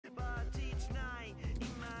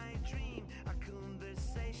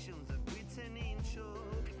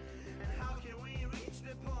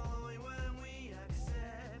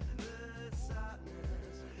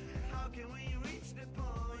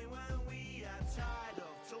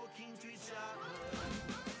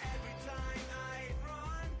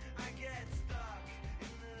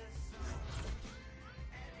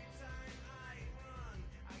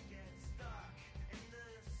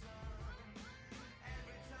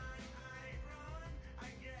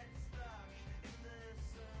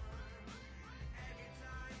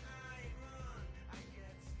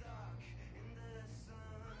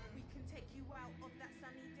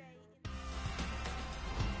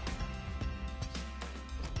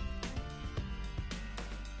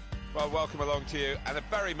Well, welcome along to you, and a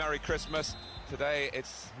very Merry Christmas. Today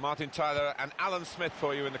it's Martin Tyler and Alan Smith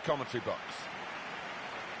for you in the commentary box.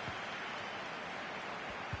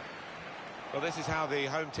 Well, this is how the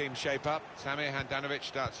home team shape up. Samir Handanovic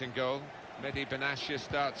starts in goal. Mehdi Benatia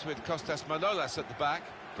starts with Kostas Manolas at the back.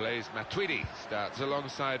 Blaise Matuidi starts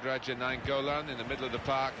alongside Raja Nainggolan in the middle of the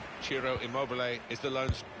park. Ciro Immobile is the lone...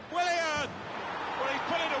 Willian! Well, he's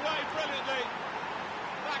put it away brilliantly.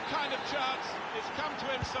 That kind of chance has come to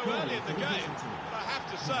him so early in the game. But I have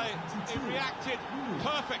to say, he reacted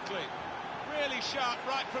perfectly. Really sharp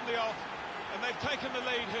right from the off. And they've taken the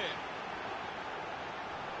lead here.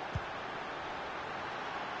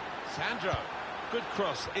 Sandro, good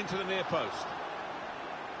cross into the near post.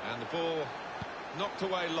 And the ball knocked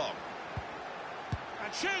away long.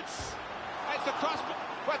 And shoots! It's the cross,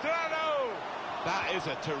 Cuadrado! That is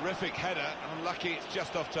a terrific header. Unlucky it's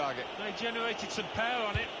just off target. They generated some power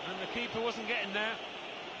on it, and the keeper wasn't getting there.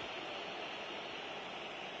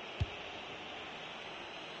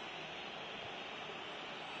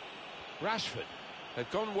 Rashford, they've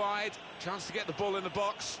gone wide, chance to get the ball in the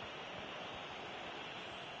box.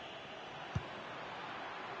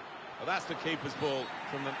 Well, that's the keeper's ball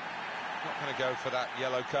from them. Not going to go for that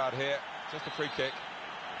yellow card here, just a free kick.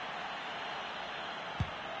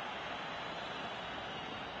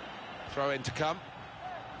 Throw in to come.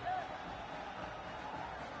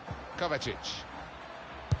 Kovacic.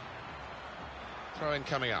 Throw in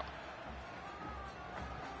coming up.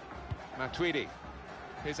 Matuidi.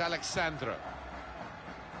 Here's Alexandro.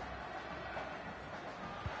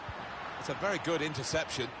 It's a very good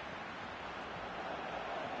interception.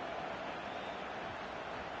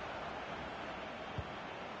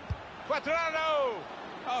 Cuadrado!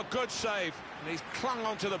 Oh, good save. And he's clung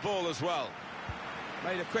onto the ball as well.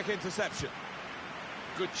 Made a quick interception.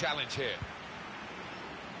 Good challenge here.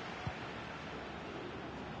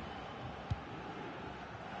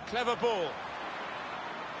 Clever ball.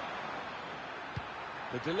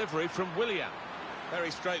 The delivery from Willian. Very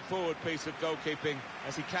straightforward piece of goalkeeping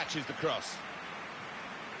as he catches the cross.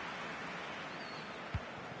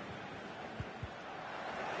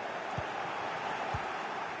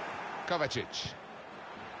 Kovacic.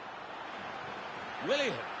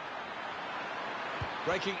 Willian.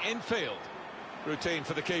 Breaking infield. Routine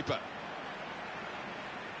for the keeper.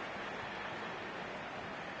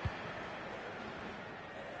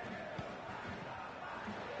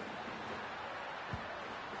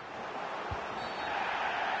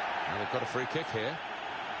 And they've got a free kick here.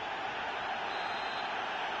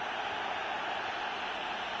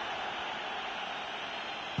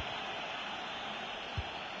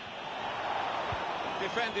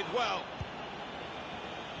 Defended well.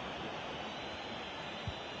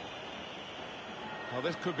 Well,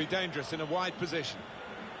 this could be dangerous in a wide position.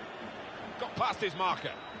 Got past his marker.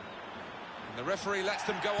 And the referee lets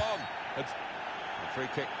them go on. A free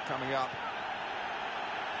kick coming up.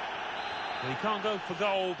 Well, he can't go for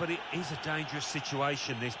goal, but it is a dangerous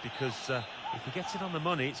situation, this, because if he gets it on the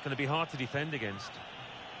money, it's going to be hard to defend against.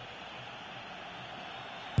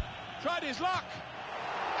 Tried his luck.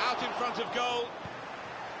 Out in front of goal.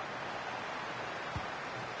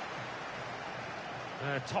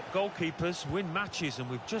 Top goalkeepers win matches, and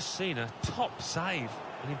we've just seen a top save,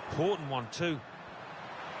 an important one too.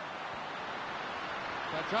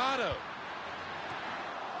 Cuadrado.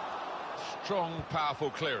 Strong, powerful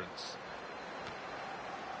clearance.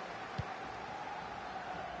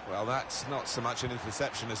 Well, that's not so much an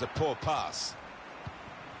interception as a poor pass.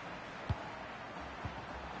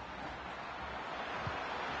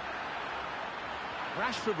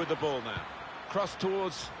 Rashford with the ball now. Cross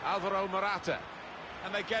towards Alvaro Morata.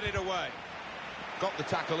 And they get it away. Got the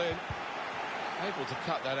tackle in. Able to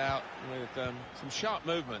cut that out with some sharp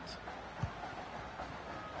movement.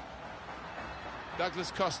 Douglas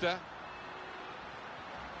Costa.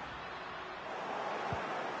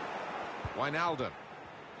 Wijnaldum.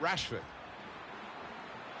 Rashford.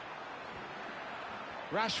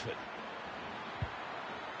 Rashford.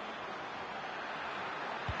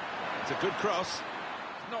 It's a good cross.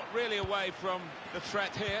 Not really away from the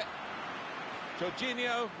threat here.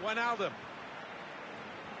 Jorginho Wijnaldum.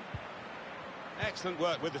 Excellent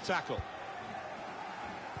work with the tackle.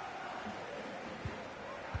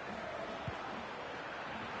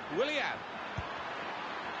 Willian.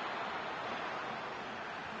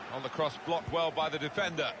 On the cross, blocked well by the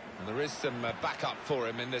defender. And there is some backup for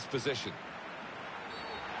him in this position.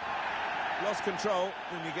 Lost control,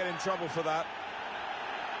 and you get in trouble for that.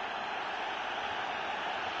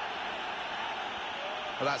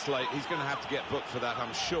 Well, that's late. He's going to have to get booked for that,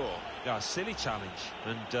 I'm sure. Yeah, a silly challenge.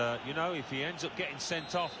 And, you know, if he ends up getting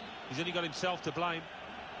sent off, he's only got himself to blame.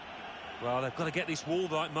 Well, they've got to get this wall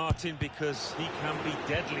right, Martin, because he can be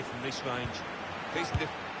deadly from this range.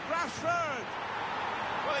 Rashford!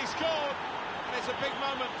 Well, he scored, and it's a big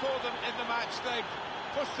moment for them in the match. They've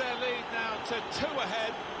pushed their lead now to 2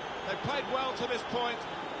 ahead. They've played well to this point,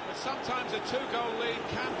 but sometimes a 2-goal lead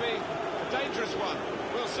can be a dangerous one.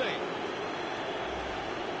 We'll see.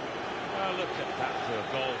 Well, look at that for a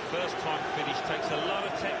goal. First time finish, takes a lot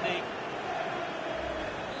of technique.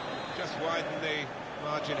 Just widen the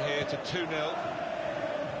margin here to 2-0.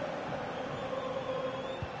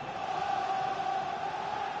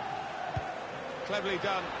 Cleverly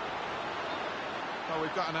done. Well,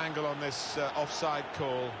 we've got an angle on this offside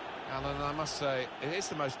call, Alan, and I must say, it is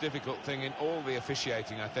the most difficult thing in all the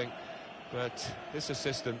officiating, I think. But this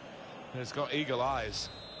assistant has got eagle eyes.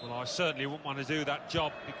 Well, I certainly wouldn't want to do that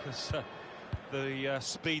job because the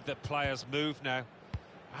speed that players move now,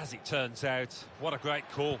 as it turns out, what a great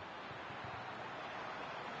call.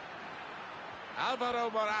 Alvaro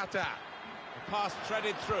Morata. The pass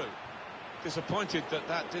threaded through. Disappointed that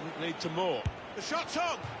that didn't lead to more. The shot's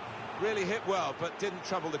on! Really hit well, but didn't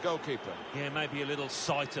trouble the goalkeeper. Yeah, maybe a little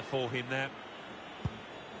sighter for him there.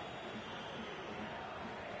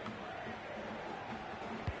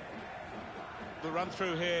 The run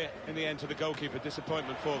through here in the end to the goalkeeper,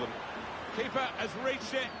 disappointment for them. Keeper has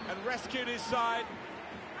reached it and rescued his side.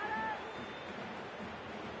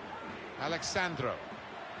 Alexandro.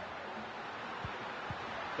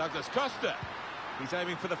 Douglas Costa. He's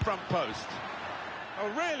aiming for the front post. Oh,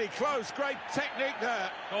 really close. Great technique there.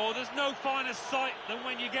 Oh, there's no finer sight than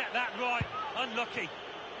when you get that right. Unlucky.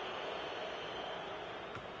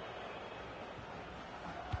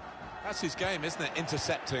 That's his game, isn't it?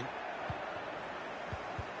 Intercepting.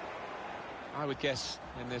 I would guess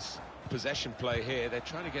in this possession play here, they're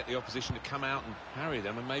trying to get the opposition to come out and harry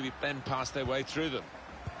them and maybe bend past their way through them.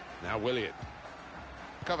 Now Willian.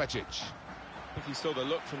 Kovacic. I think he saw the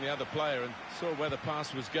look from the other player and saw where the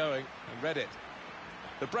pass was going and read it.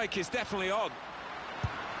 The break is definitely on.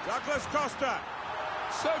 Douglas Costa.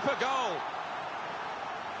 Super goal.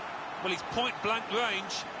 Well, it's point-blank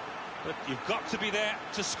range, but you've got to be there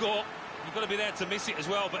to score. You've got to be there to miss it as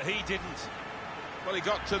well, but he didn't. Well, he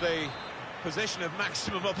got to the position of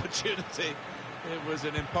maximum opportunity. It was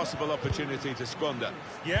an impossible opportunity to squander.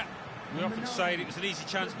 Yeah, we often say it was an easy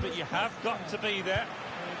chance, but you have got to be there.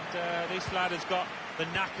 And this lad has got the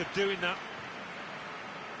knack of doing that.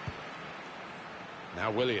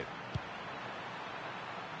 Now Willian.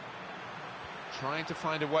 Trying to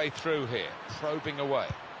find a way through here, probing away.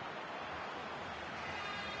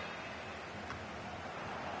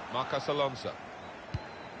 Marcos Alonso.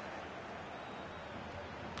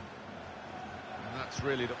 And that's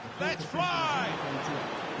really... Let's fly!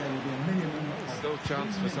 Still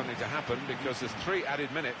chance for something to happen because there's 3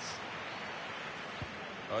 added minutes.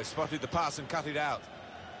 Oh, he spotted the pass and cut it out.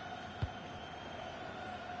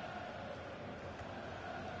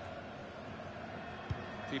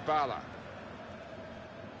 Dybala.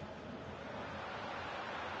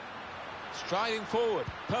 Striding forward,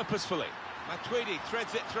 purposefully. Matuidi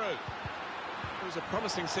threads it through. It was a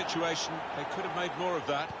promising situation. They could have made more of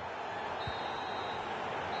that.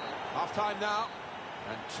 Half-time now,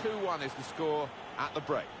 and 2-1 is the score at the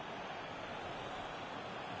break.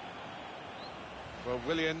 Well,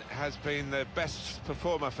 Willian has been the best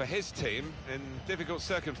performer for his team in difficult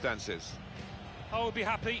circumstances. I would be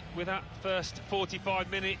happy with that first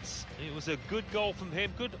 45 minutes. It was a good goal from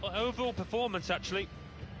him, good overall performance, actually.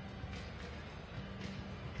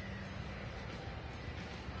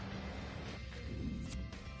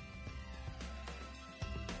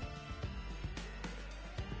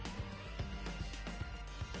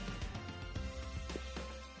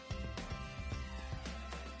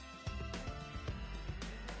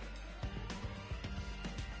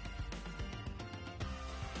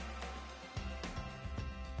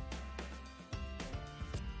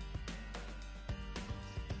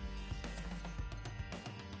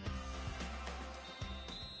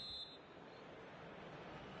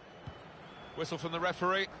 Whistle from the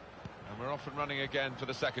referee, and we're off and running again for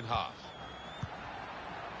the second half.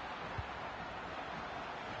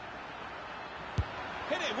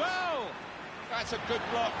 Hit it well! That's a good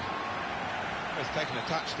block. He's taken a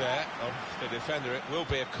touch there of the defender. It will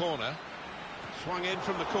be a corner. Swung in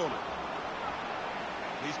from the corner.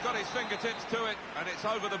 He's got his fingertips to it, and it's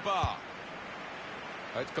over the bar.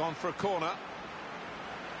 It's gone for a corner.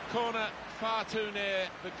 Corner far too near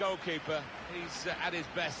the goalkeeper. He's at his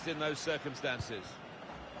best in those circumstances.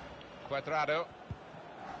 Cuadrado.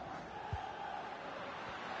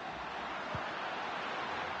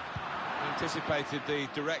 Anticipated the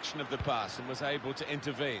direction of the pass and was able to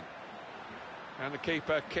intervene. And the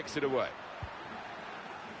keeper kicks it away.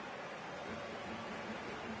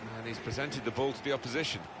 And he's presented the ball to the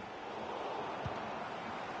opposition.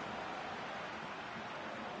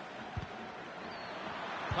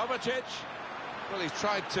 Kovacic. Well, he's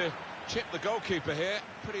tried to chip the goalkeeper here.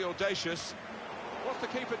 Pretty audacious. What's the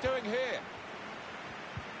keeper doing here?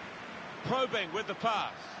 Probing with the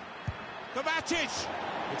pass. Kovacic!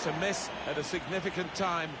 It's a miss at a significant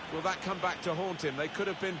time. Will that come back to haunt him? They could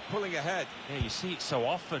have been pulling ahead. Yeah, you see it so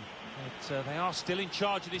often. But they are still in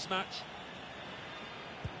charge of this match.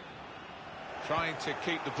 Trying to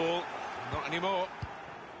keep the ball. Not anymore.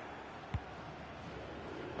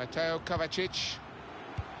 Mateo Kovacic.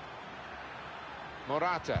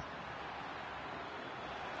 Morata.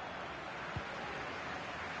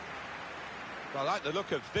 I like the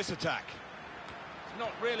look of this attack. It's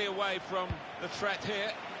not really away from the threat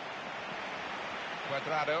here.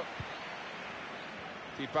 Cuadrado.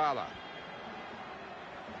 Dybala.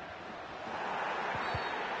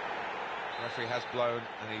 Referee has blown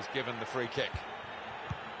and he's given the free kick.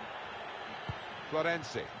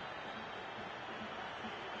 Florenzi.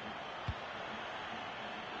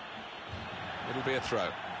 It'll be a throw.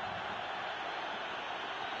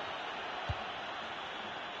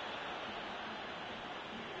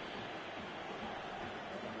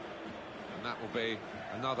 And that will be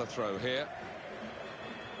another throw here.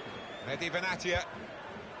 Mehdi Benatia.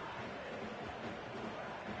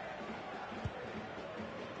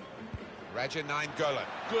 Raja Nainggolan.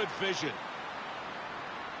 Good vision.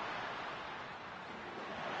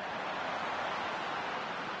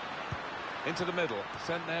 Into the middle,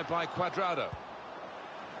 sent there by Cuadrado.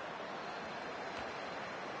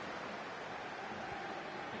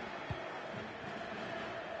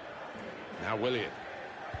 Now Willian.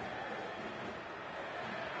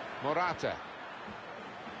 Morata.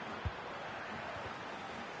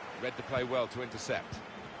 Read the play well to intercept.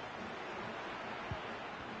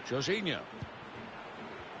 Jorginho.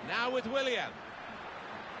 Now with Willian.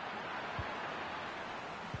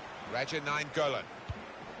 Raja Nainggolan.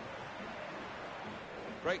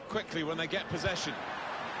 Break quickly when they get possession.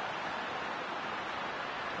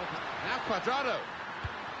 Now Cuadrado.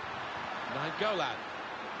 Nainggolan.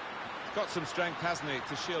 He's got some strength, hasn't he,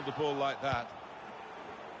 to shield the ball like that.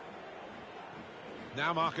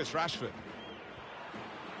 Now Marcus Rashford.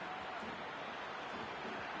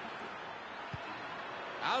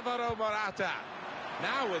 Alvaro Morata.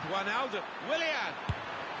 Now with Wijnaldum. Willian.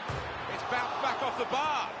 It's bounced back off the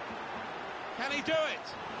bar. Can he do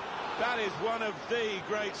it? That is one of the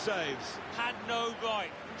great saves. Had no right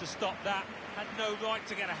to stop that. Had no right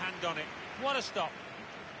to get a hand on it. What a stop.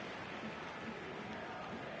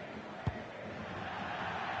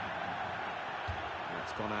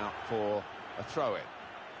 That's gone out for a throw-in.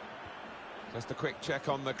 Just a quick check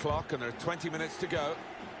on the clock, and there are 20 minutes to go.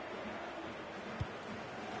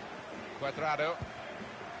 Cuadrado.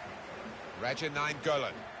 Raja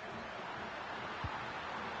Nainggolan.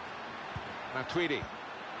 Matuidi.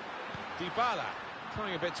 Dybala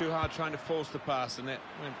trying a bit too hard, trying to force the pass, and it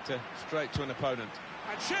went straight to an opponent.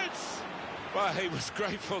 And shoots! Well, he was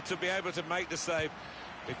grateful to be able to make the save,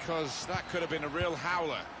 because that could have been a real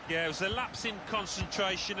howler. Yeah, it was a lapse in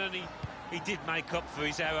concentration, and he did make up for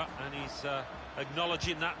his error, and he's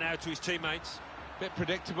acknowledging that now to his teammates. Bit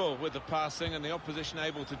predictable with the passing, and the opposition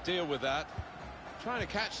able to deal with that. Trying to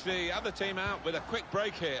catch the other team out with a quick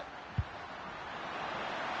break here.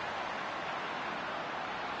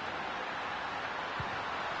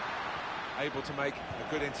 Able to make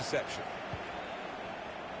a good interception.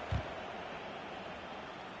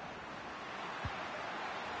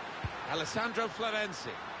 Alessandro Florenzi.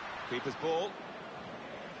 Keeper's ball.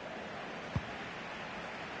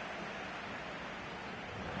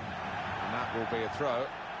 And that will be a throw.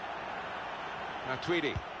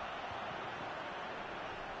 Matuidi.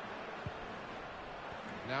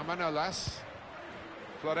 Now Manolas.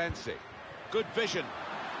 Florenzi. Good vision.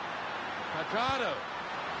 Cuadrado.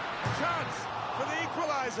 Chance for the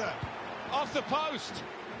equaliser. Off the post.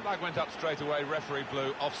 Flag went up straight away. Referee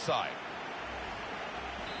blew offside.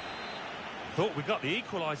 Thought we got the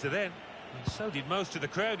equaliser then, and so did most of the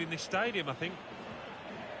crowd in this stadium, I think.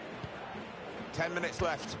 10 minutes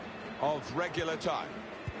left of regular time.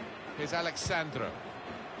 Here's Alexandro.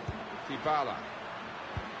 Dybala.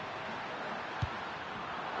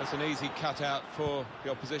 That's an easy cutout for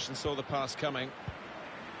the opposition, saw the pass coming.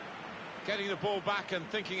 Getting the ball back and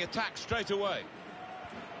thinking attack straight away.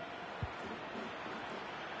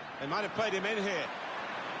 They might have played him in here.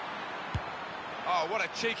 Oh, what a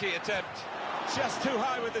cheeky attempt. Just too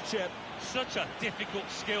high with the chip. Such a difficult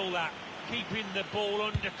skill, that. Keeping the ball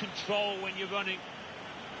under control when you're running.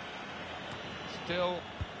 Still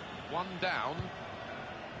one down,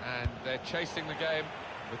 and they're chasing the game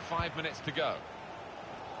with 5 minutes to go.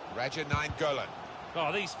 Raja 9 Golan.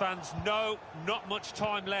 Oh, these fans know not much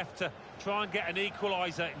time left to try and get an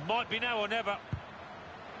equaliser. It might be now or never.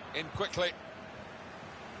 In quickly.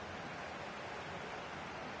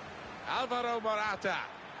 Alvaro Morata.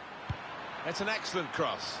 It's an excellent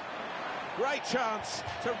cross. Great chance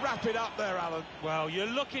to wrap it up there, Alan. Well, you're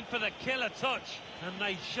looking for the killer touch, and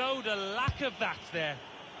they showed a lack of that there.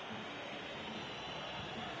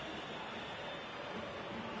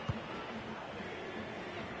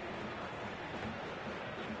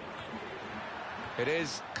 It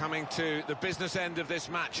is coming to the business end of this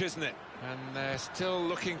match, isn't it? And they're still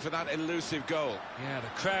looking for that elusive goal. Yeah, the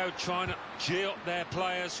crowd trying to cheer up their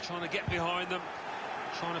players, trying to get behind them,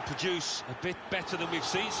 trying to produce a bit better than we've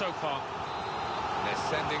seen so far. They're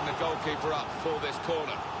sending the goalkeeper up for this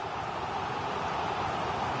corner.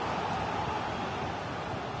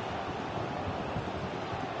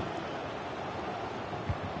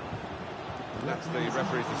 That's the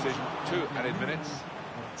referee's decision. 2 added minutes.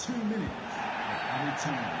 2 minutes added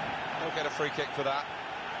time. They'll get a free kick for that.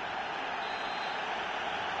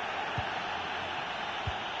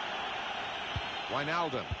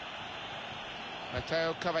 Wijnaldum.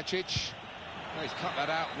 Mateo Kovacic. Oh, he's cut that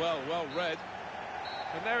out well read.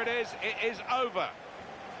 And there it is over.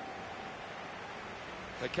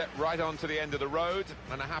 They kept right on to the end of the road,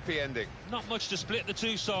 and a happy ending. Not much to split the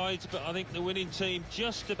two sides, but I think the winning team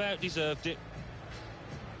just about deserved it.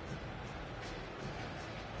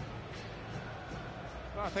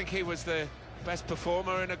 Well, I think he was the best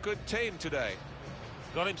performer in a good team today.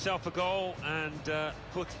 Got himself a goal and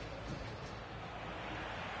put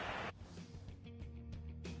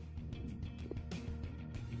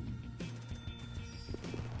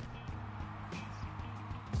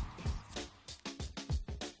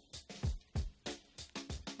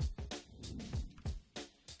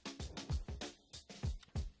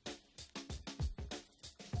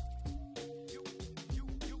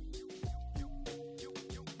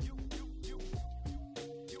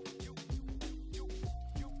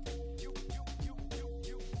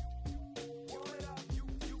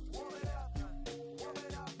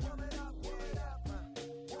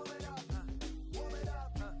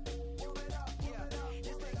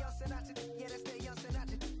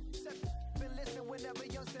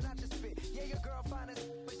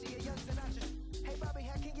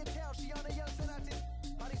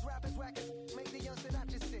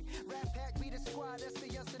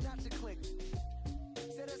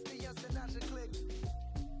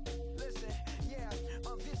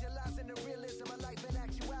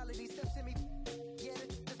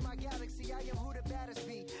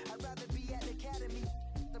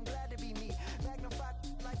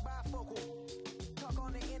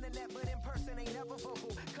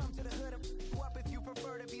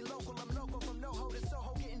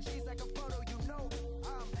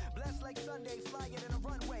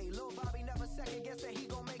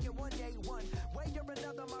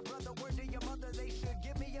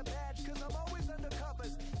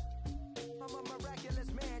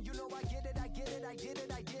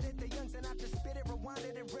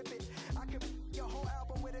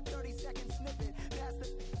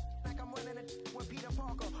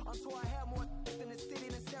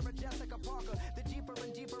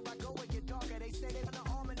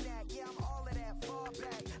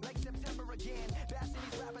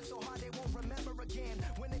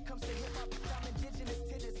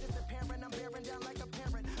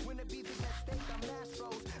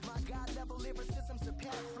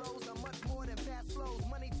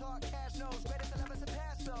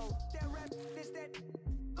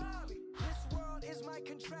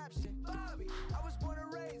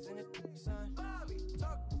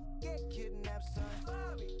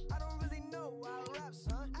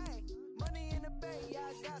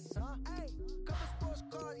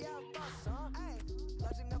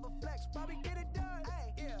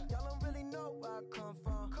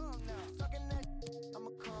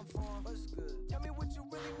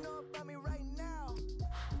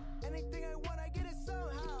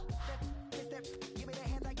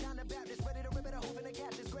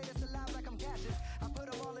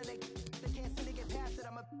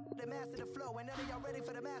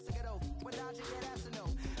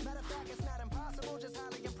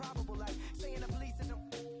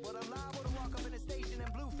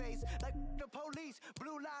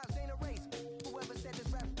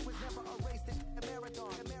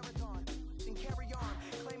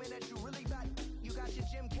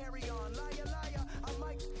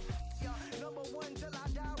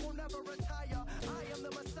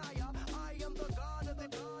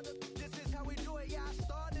This is how we do it.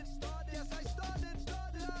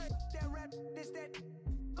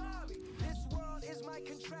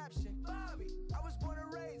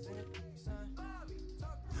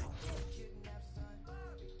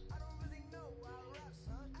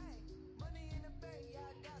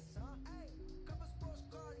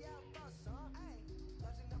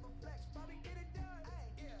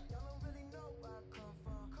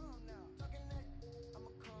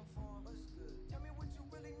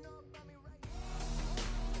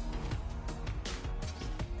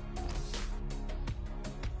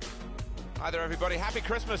 Hi there, everybody. Happy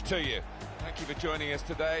Christmas to you. Thank you for joining us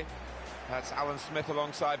today. That's Alan Smith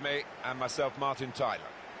alongside me and myself, Martin Tyler.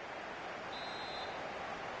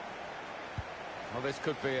 Well, this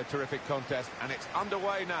could be a terrific contest, and it's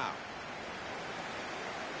underway now.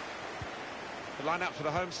 The lineup for the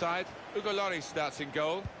home side: Hugo Lloris starts in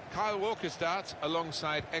goal. Kyle Walker starts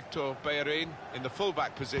alongside Hector Bellerin in the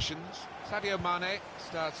full-back positions. Sadio Mane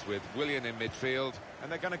starts with Willian in midfield.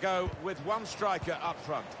 And they're going to go with one striker up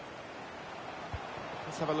front.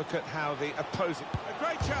 Let's have a look at how the opposing... A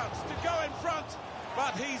great chance to go in front,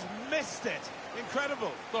 but he's missed it.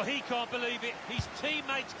 Incredible. Well, he can't believe it. His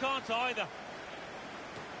teammates can't either.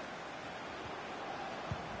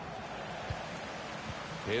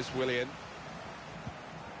 Here's Willian.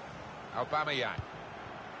 Aubameyang.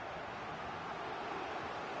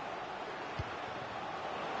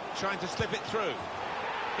 Trying to slip it through.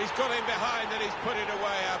 He's got in behind and he's put it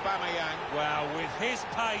away, Aubameyang. Well, with his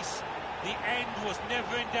pace, the end was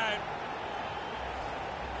never in doubt.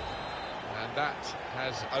 And that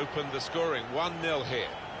has opened the scoring. 1-0 here.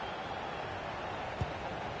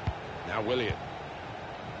 Now Willian.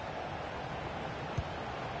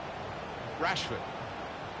 Rashford.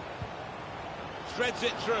 Threads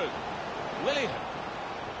it through. Willian.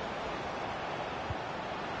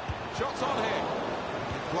 Shots on here.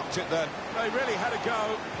 Blocked it then. They really had a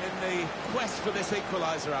go in the quest for this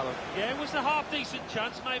equaliser, Alan. Yeah, it was a half-decent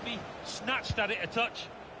chance, maybe snatched at it a touch.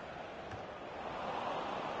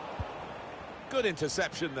 Good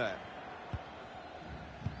interception there.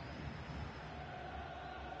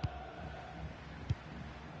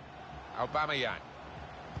 Aubameyang.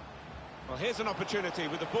 Well, here's an opportunity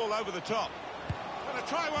with the ball over the top. Going to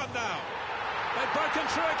try one now. They've broken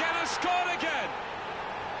through again and scored again.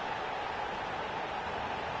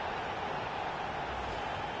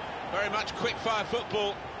 Very much quick-fire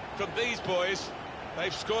football from these boys.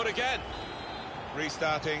 They've scored again.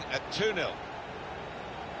 Restarting at 2-0.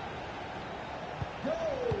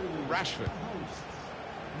 Rashford.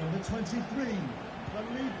 Number 23,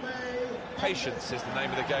 Felipe. Patience is the name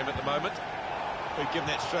of the game at the moment. They've given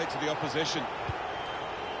it straight to the opposition.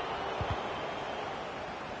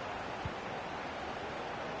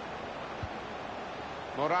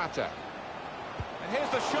 Morata. And here's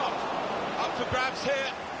the shot. Up for grabs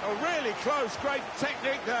here. Oh, really close. Great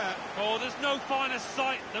technique there. Oh, there's no finer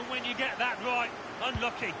sight than when you get that right.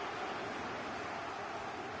 Unlucky.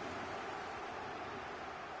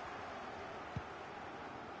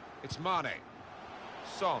 It's Mane.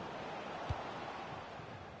 Son.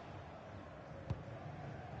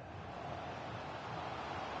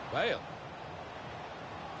 Bale.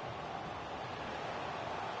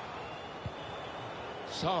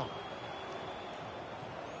 Son.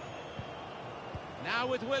 Now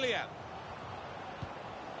with Willian.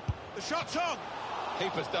 The shot's on.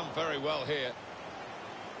 Keeper's done very well here.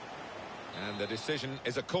 And the decision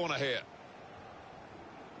is a corner here.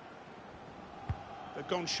 They've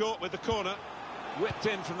gone short with the corner. Whipped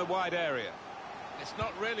in from the wide area. It's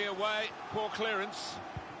not really away. Poor clearance.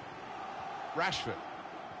 Rashford.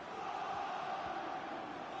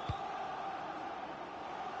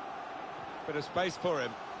 Bit of space for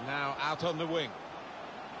him. Now out on the wing.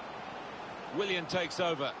 Willian takes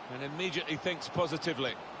over and immediately thinks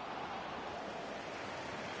positively.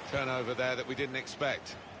 Turnover there that we didn't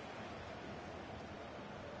expect.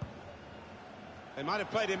 They might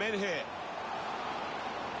have played him in here.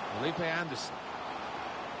 Felipe Anderson.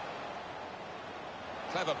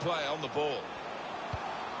 Clever play on the ball.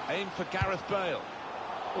 Aim for Gareth Bale.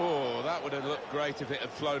 Oh, that would have looked great if it had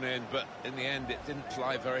flown in, but in the end it didn't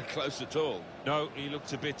fly very close at all. No, he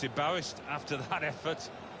looked a bit embarrassed after that effort.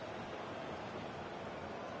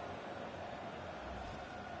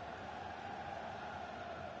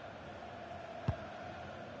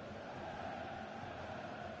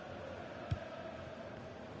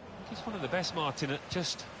 He's one of the best, Martin, at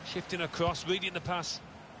just shifting across, reading the pass.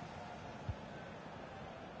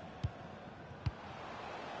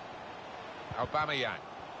 Aubameyang.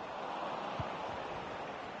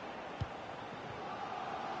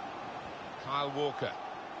 Kyle Walker.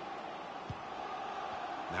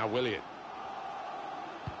 Now Willian.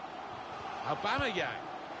 Aubameyang.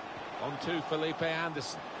 On to Felipe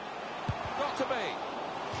Anderson. Got to be.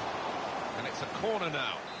 And it's a corner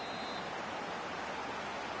now.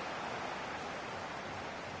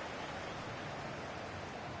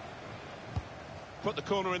 Put the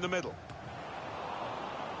corner in the middle.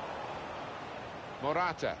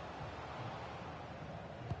 Morata.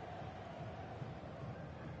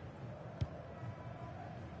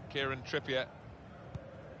 Kieran Trippier.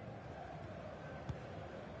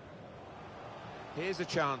 Here's a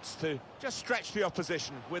chance to just stretch the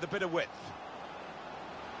opposition with a bit of width.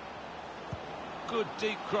 Good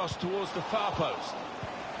deep cross towards the far post.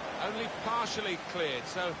 Only partially cleared,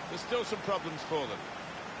 so there's still some problems for them.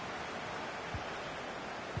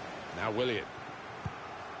 Now Willian.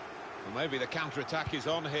 Well, maybe the counter-attack is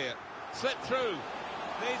on here. Slip through.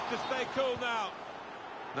 Needs to stay cool now.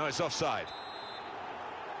 No, it's offside.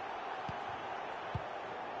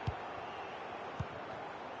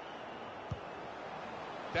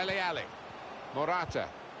 Dele Alli. Morata.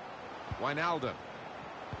 Wijnaldum.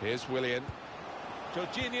 Here's Willian.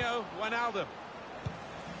 Jorginho Wijnaldum.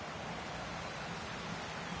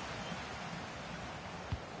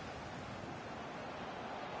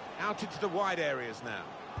 Out into the wide areas now.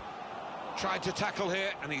 Tried to tackle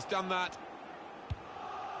here, and he's done that.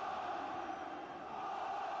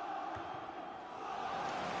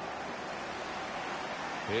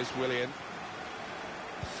 Here's Willian.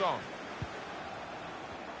 Son.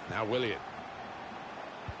 Now Willian.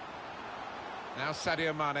 Now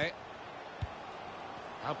Sadio Mane.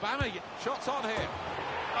 Albama, shots on here.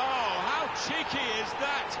 Oh, how cheeky is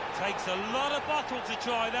that? Takes a lot of bottle to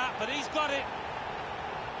try that, but he's got it.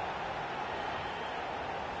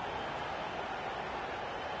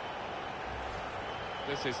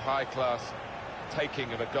 This is high-class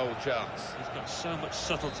taking of a goal chance. He's got so much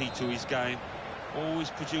subtlety to his game. Always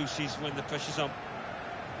produces when the pressure's on.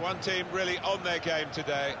 One team really on their game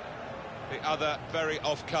today, the other very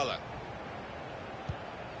off-colour.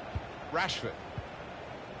 Rashford.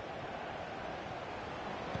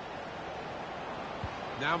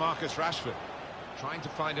 Now Marcus Rashford, trying to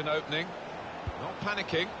find an opening, not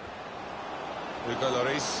panicking. Hugo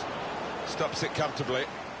Lloris stops it comfortably.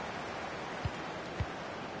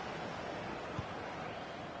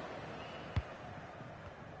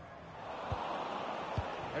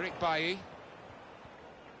 Eric Bailly.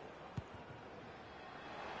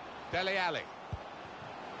 Dele Alli.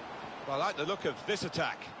 Well, I like the look of this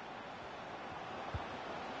attack.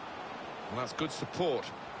 Well, that's good support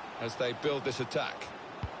as they build this attack.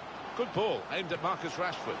 Good ball, aimed at Marcus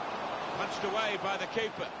Rashford. Punched away by the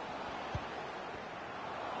keeper.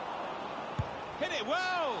 Hit it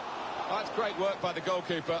well! Oh, that's great work by the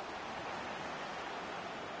goalkeeper.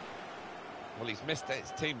 Well, he's missed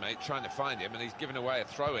his teammate trying to find him, and he's given away a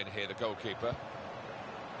throw-in here, the goalkeeper.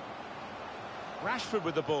 Rashford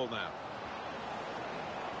with the ball now.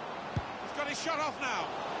 He's got his shot off now.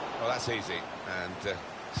 Well, that's easy, and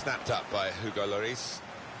snapped up by Hugo Lloris.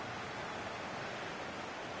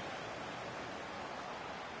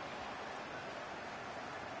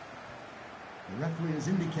 The referee has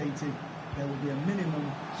indicated there will be a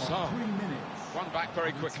minimum of 3 minutes. One back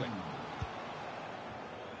very quickly.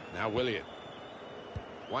 Now Willian.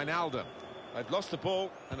 Wijnaldum. They've lost the ball,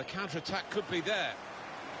 and the counter-attack could be there.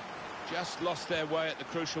 Just lost their way at the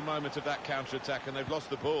crucial moment of that counter-attack, and they've lost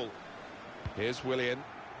the ball. Here's Willian.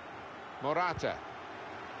 Morata.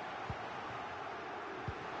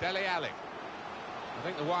 Dele Alli. I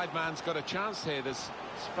think the wide man's got a chance here. There's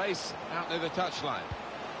space out near the touchline.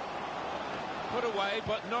 Put away,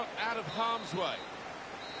 but not out of harm's way.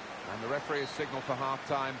 And the referee has signalled for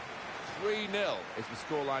half-time. 3-0 is the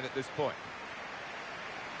scoreline at this point.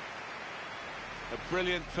 A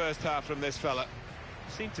brilliant first half from this fella.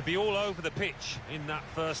 Seemed to be all over the pitch in that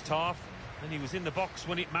first half, and he was in the box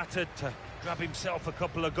when it mattered to grab himself a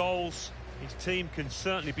couple of goals. His team can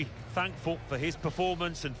certainly be thankful for his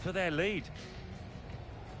performance and for their lead.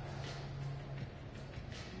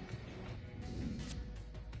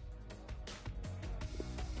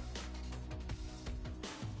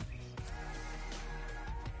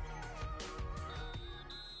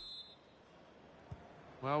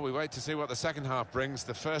 Well, we wait to see what the second half brings.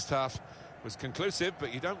 The first half was conclusive,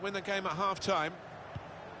 but you don't win the game at half-time.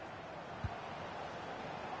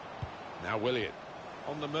 Now Willian.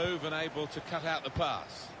 On the move and able to cut out the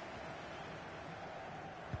pass.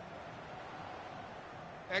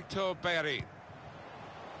 Hector Bellerin.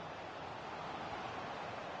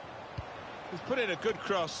 He's put in a good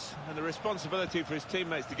cross, and the responsibility for his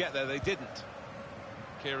teammates to get there, they didn't.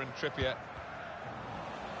 Kieran Trippier.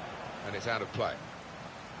 And it's out of play.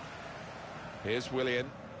 Here's Willian.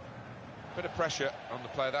 Bit of pressure on the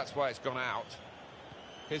player, that's why it's gone out.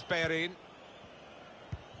 Here's Bellerin.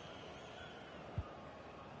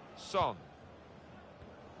 Son.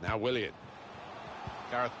 Now Willian.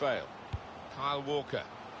 Gareth Bale. Kyle Walker.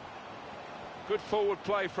 Good forward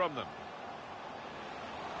play from them.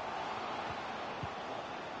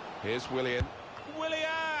 Here's Willian.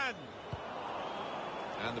 Willian!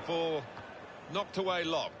 And the ball knocked away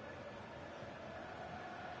lob.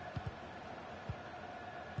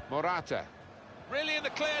 Morata. Really in the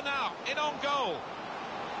clear now, in on goal.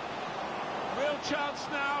 Real chance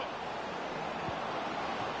now.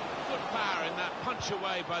 Good power in that punch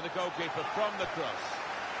away by the goalkeeper from the cross.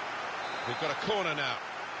 We've got a corner now.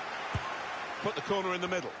 Put the corner in the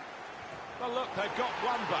middle. Well, look, they've got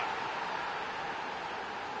one back.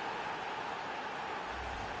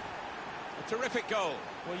 A terrific goal.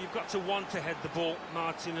 Well, you've got to want to head the ball,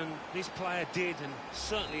 Martin, and this player did, and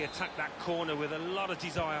certainly attacked that corner with a lot of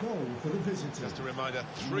desire. Goal for the visitor. Just a reminder,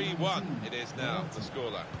 3-1 it is now, the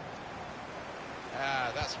scoreline.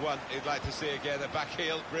 Ah, that's one he'd like to see again, a back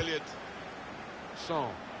heel, brilliant.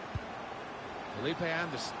 Son. Felipe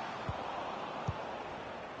Anderson.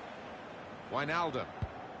 Wijnaldum.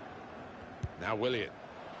 Now Willian.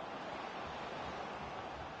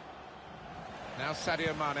 Now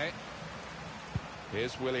Sadio Mane.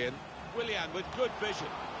 Here's Willian. Willian with good vision.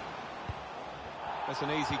 That's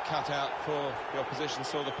an easy cutout for the opposition,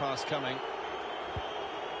 saw the pass coming.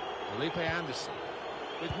 Felipe Anderson.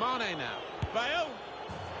 With Mane now. Bale.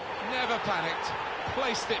 Never panicked.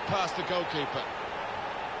 Placed it past the goalkeeper.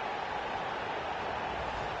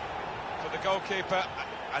 For the goalkeeper,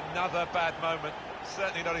 another bad moment.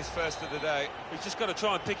 Certainly not his first of the day. He's just got to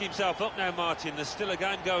try and pick himself up now, Martin. There's still a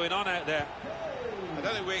game going on out there. I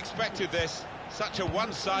don't think we expected this. Such a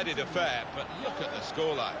one-sided affair, but look at the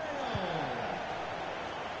scoreline.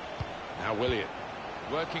 Now Willian,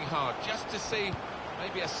 working hard just to see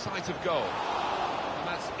maybe a sight of goal. And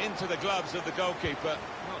that's into the gloves of the goalkeeper.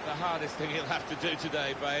 Not the hardest thing he'll have to do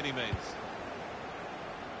today by any means.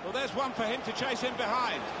 Well, there's one for him to chase in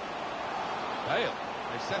behind. Bale,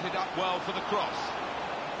 they set it up well for the cross.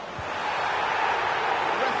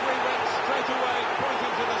 The referee went straight away,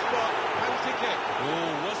 pointing to the spot. Penalty kick.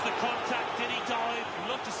 Oh, was the contact? Did he dive?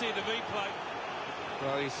 Love to see the replay.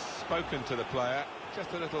 Well, he's spoken to the player.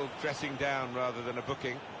 Just a little dressing down rather than a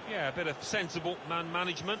booking. Yeah, a bit of sensible man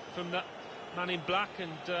management from that man in black,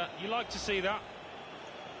 and you like to see that.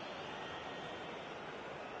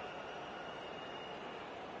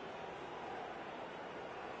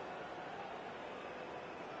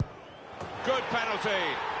 Good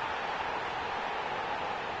penalty.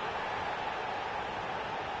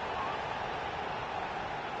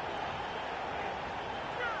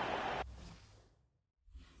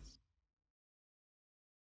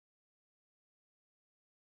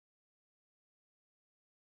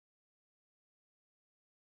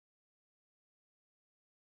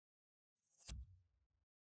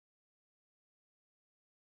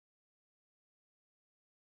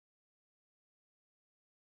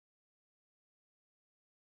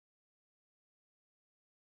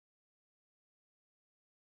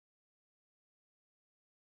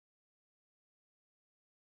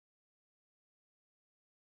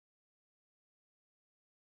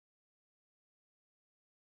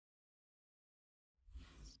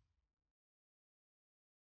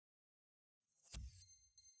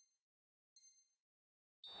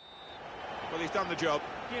 Well, he's done the job.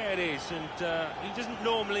 Yeah, it is, and he doesn't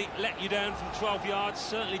normally let you down from 12 yards,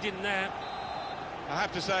 certainly didn't there. I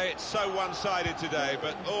have to say, it's so one-sided today,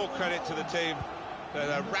 but all credit to the team that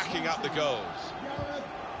are racking up the goals.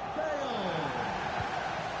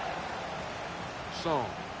 Son.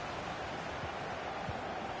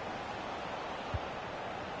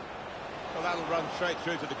 Well, that'll run straight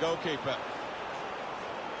through to the goalkeeper.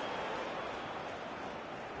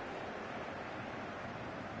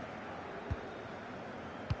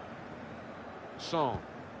 Son.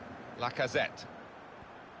 Lacazette.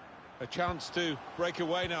 A chance to break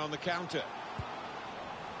away now on the counter.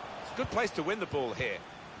 It's a good place to win the ball here.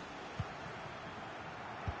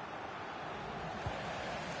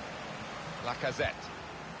 Lacazette.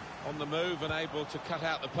 On the move and able to cut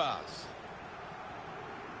out the pass.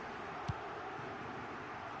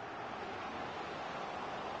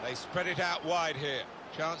 They spread it out wide here.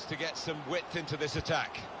 Chance to get some width into this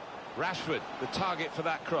attack. Rashford, the target for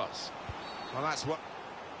that cross. Well,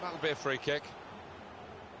 that'll be a free kick.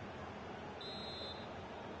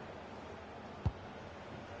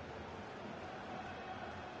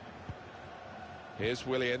 Here's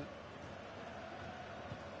Willian.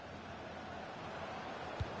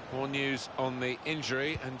 More news on the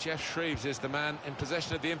injury, and Jeff Shreves is the man in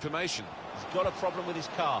possession of the information. He's got a problem with his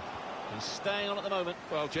calf. He's staying on at the moment.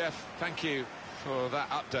 Well, Jeff, thank you for that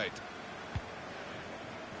update.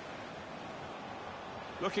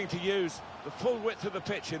 Looking to use the full width of the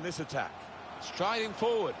pitch in this attack. Striding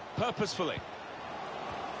forward, purposefully.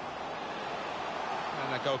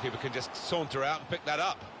 And that goalkeeper can just saunter out and pick that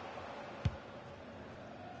up.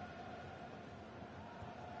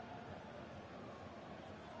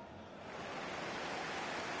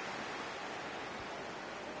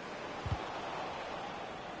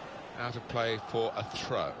 out of play for a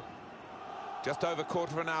throw. Just over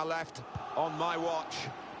quarter of an hour left on my watch.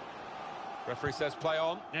 Referee says play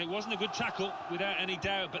on. Now, it wasn't a good tackle, without any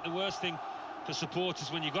doubt, but the worst thing for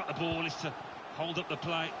supporters when you've got the ball is to hold up the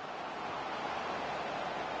play.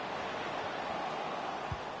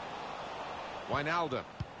 Wijnaldum.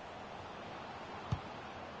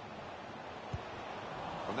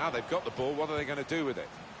 Well, now they've got the ball, what are they going to do with it?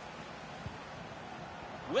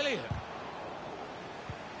 Willian.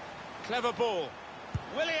 Clever ball.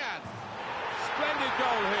 Willian. Splendid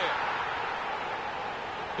goal here.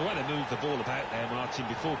 The way they moved the ball about there, Martin,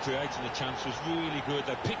 before creating the chance was really good.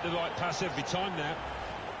 They picked the right pass every time now.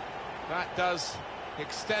 That does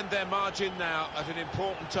extend their margin now at an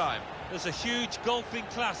important time. There's a huge golfing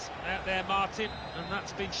class out there, Martin, and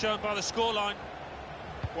that's been shown by the scoreline.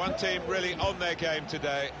 One team really on their game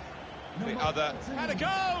today, the other Had a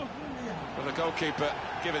go! well, the goalkeeper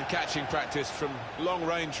given catching practice from long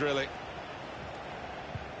range, really.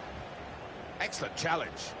 Excellent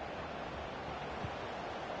challenge.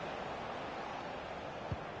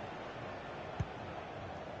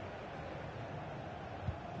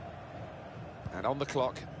 And on the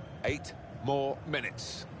clock, 8 more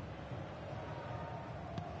minutes.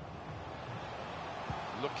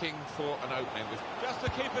 Looking for an opening with Just the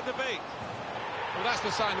keeper to beat. well, that's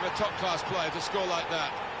the sign of a top-class player to score like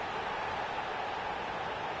that.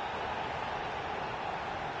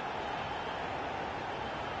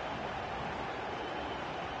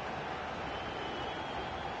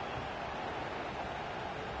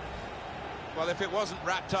 Well, if it wasn't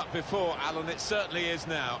wrapped up before, Alan, it certainly is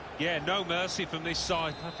now. Yeah, no mercy from this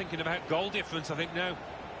side. I'm thinking about goal difference, I think, now.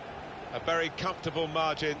 A very comfortable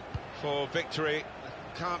margin for victory.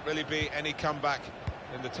 Can't really be any comeback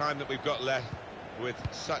in the time that we've got left with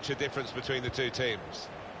such a difference between the two teams.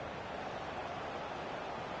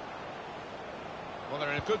 Well,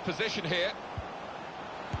 they're in a good position here.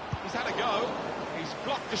 He's had a go. He's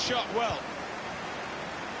blocked the shot well.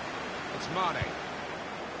 It's Mane.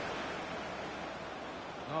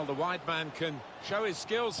 Well, the wide man can show his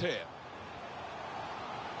skills here.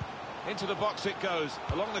 Into the box it goes,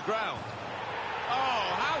 along the ground. Oh,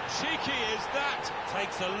 how cheeky is that?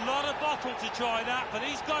 Takes a lot of bottle to try that, but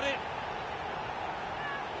he's got it.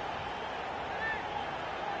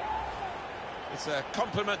 It's a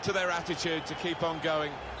compliment to their attitude to keep on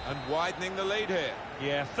going and widening the lead here.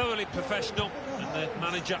 Yeah, thoroughly professional, and the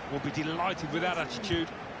manager will be delighted with that attitude.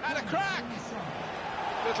 And a crack!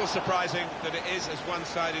 Little surprising that it is as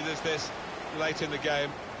one-sided as this late in the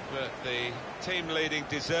game, but the team leading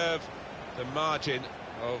deserve the margin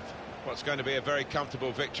of what's going to be a very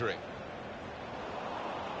comfortable victory.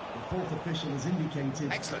 The fourth official has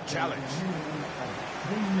indicated... Excellent challenge.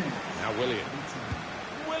 3 minutes. Now Willian.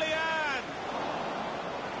 Willian!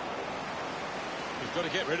 He's got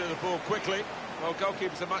to get rid of the ball quickly. Well,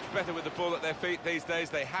 goalkeepers are much better with the ball at their feet these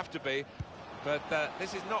days. They have to be. But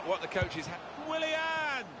this is not what the coaches have.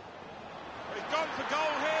 Willian! He's gone for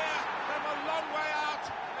goal here, from a long way out,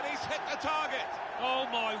 and he's hit the target. Oh,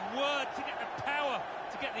 my word, to get the power,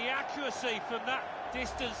 to get the accuracy from that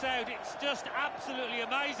distance out, it's just absolutely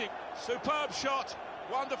amazing. Superb shot,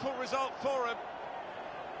 wonderful result for him.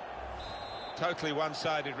 Totally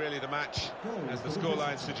one-sided, really, the match, as the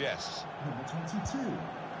scoreline suggests. Number 22,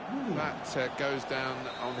 Willian. That goes down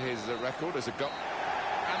on his record as a goal.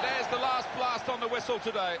 And there's the last blast on the whistle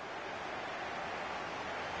today.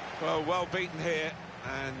 Well beaten here,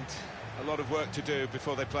 and a lot of work to do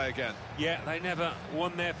before they play again. Yeah, they never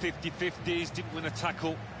won their 50-50s, didn't win a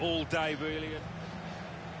tackle all day, really.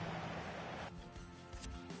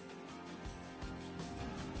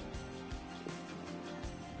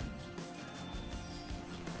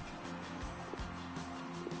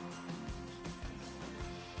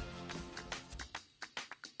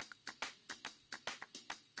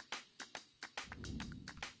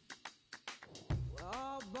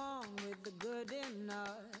 With the good in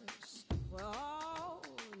us, we're all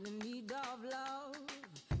in need of love.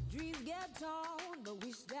 Dreams get torn, but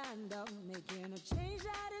we stand up, making a change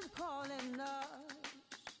that is calling us.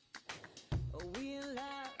 We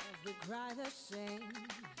laugh, we cry the same.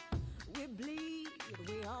 We bleed,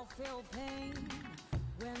 we all feel pain.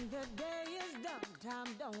 When the day is done,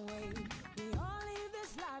 time don't wait. We all leave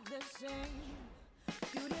this life the same.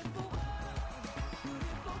 Beautiful world,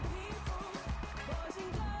 beautiful people, boys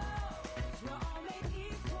and girls. We're all made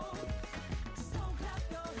equal, so clap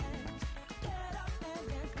your hands, get up and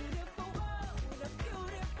dance. Beautiful world, a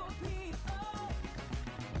beautiful people.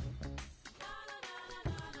 Na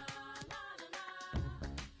na na na na na na na na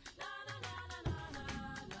na na na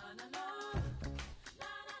na na na. Na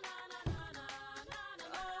na na na na na na na.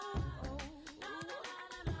 Oh oh. Na na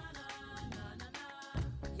na na na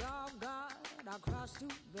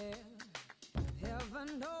bear.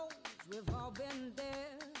 Heaven knows we've all been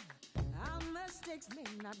there. Our mistakes may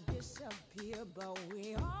not disappear, but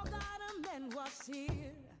we all gotta mend what's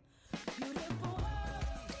here. Beautiful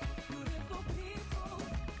world, beautiful people,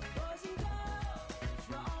 boys and girls,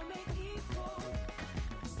 we're all made equal.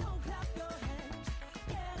 So clap your hands,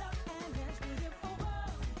 get up and dance. Beautiful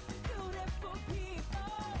world, beautiful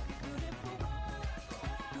people, beautiful world,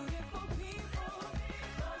 beautiful people,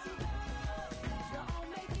 boys and girls, we're all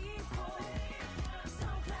made equal. So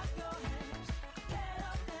clap your hands, get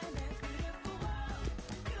up and dance. Beautiful world,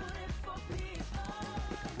 beautiful people.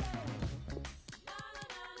 La la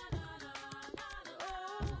la la la la la.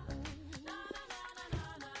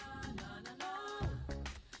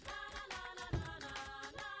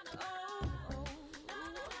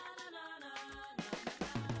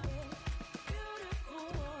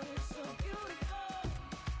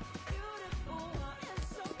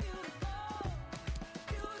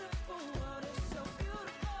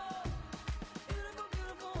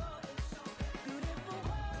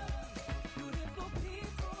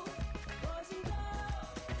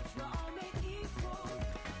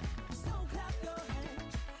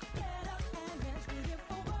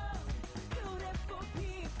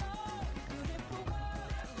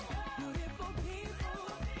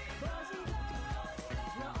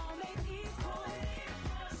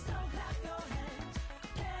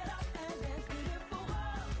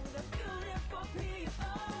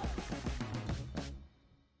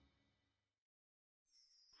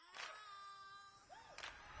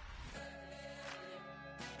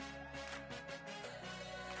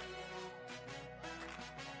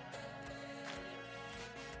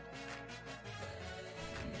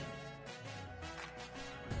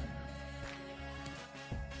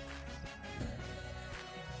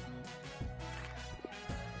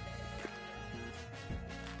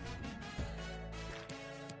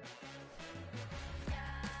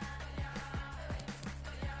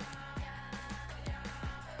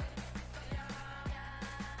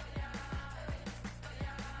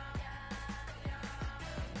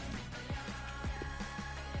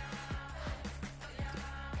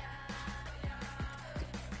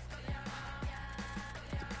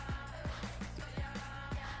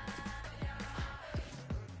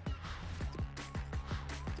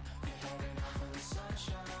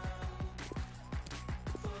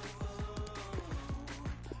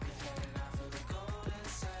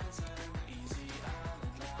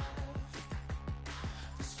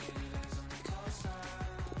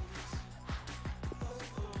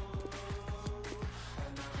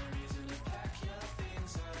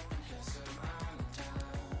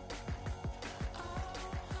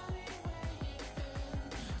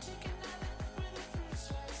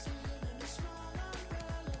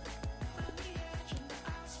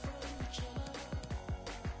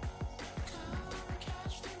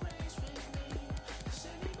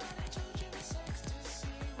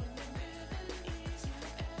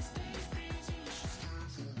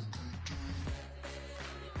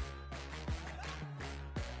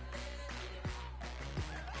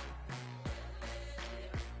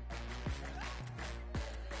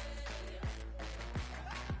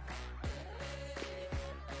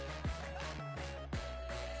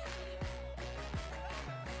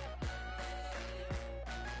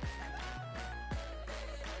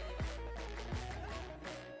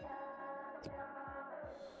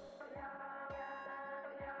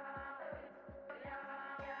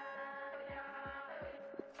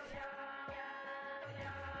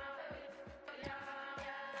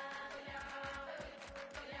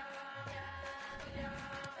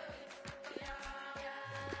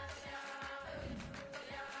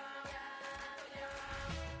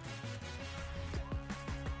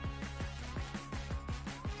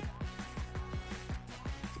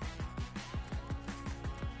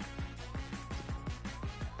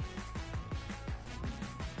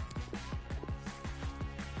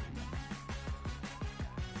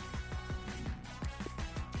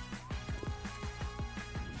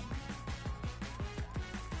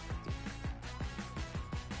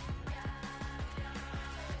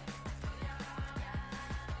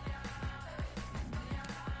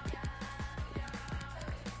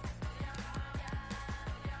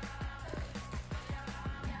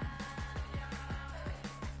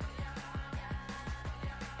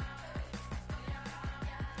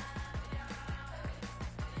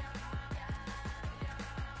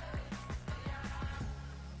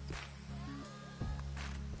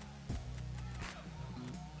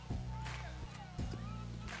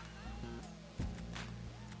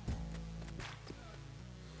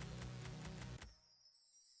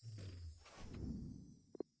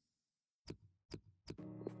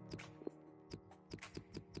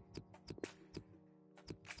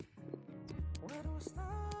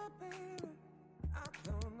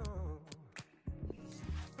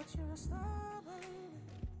 stubborn,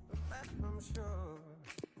 that I'm sure.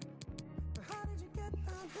 But how did you get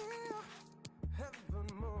down here? Heaven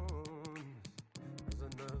moans as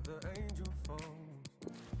another angel falls,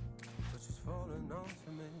 but she's falling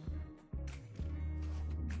onto me.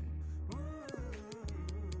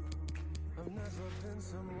 I've never been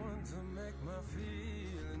someone to make my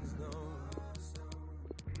feelings known,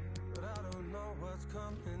 but I don't know what's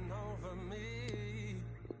coming over me.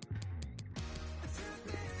 The truth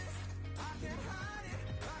is, I can't hide it,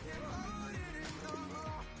 I can't hold it in no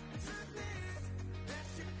more. The truth is, that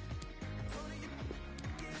you only you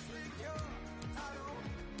get secure. I don't,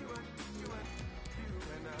 you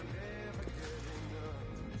and I never get enough.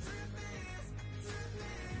 The truth is,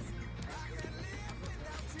 I can't live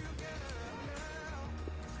without you, girl.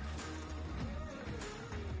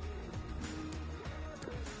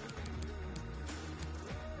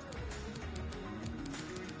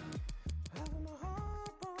 Having my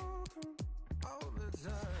heart broken all the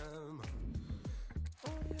time.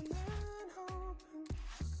 Only a man hoping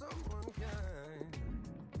for someone kind.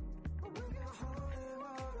 But when you're holding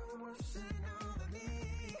water, washing over me,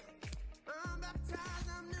 I'm baptized,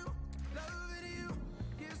 I'm new. Loving you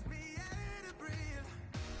gives me air to breathe.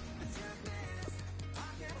 The truth is, I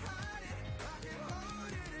can't hide it, I can't hold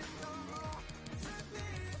it in no more. The truth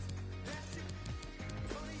is, that you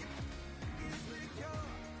only you gives me cure.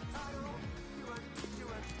 I don't, you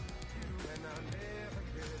and I never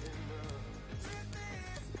get enough. The truth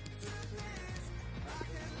is, I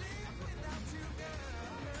can't live without you,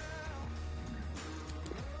 girl.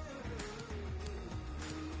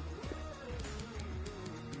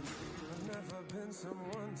 I've never been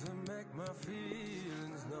someone to make my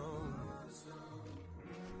feelings known,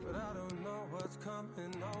 but I don't know what's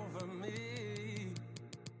coming over me.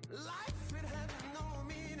 Life, it had no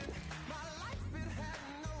meaning. My life, it had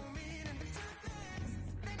no meaning. The truth is,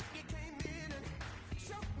 then you came in and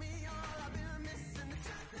showed me all I've been missing. The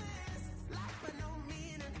truth is, life had no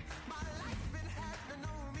meaning. My life, it had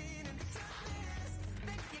no meaning. The truth is,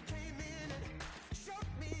 then you came in and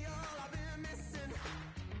showed me all I've been missing.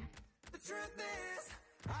 The truth is,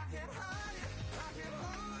 I can't hide it, I can't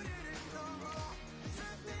hold it in no more. The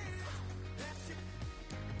truth is, that you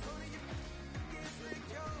only you gives me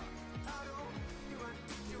cure. I don't, you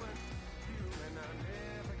and I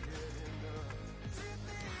never get enough. The truth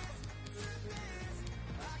is,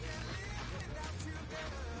 I can't live without you,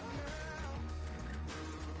 girl.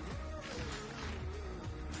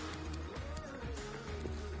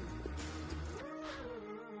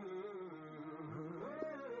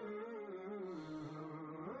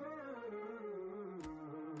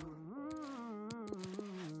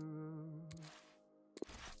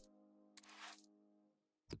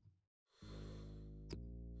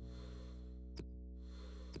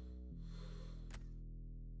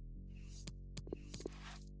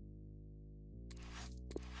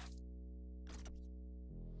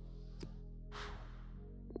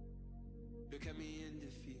 Look at me in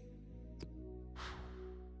defeat.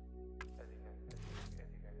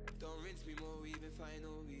 Don't rinse me more, we've been fighting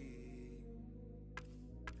all week.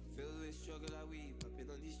 Filled with struggle I weep, I've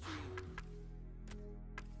been on these streets,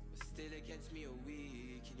 but still against me a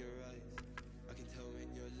weak in your eyes. I can tell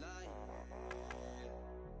when you're lying.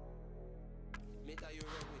 Admit that you're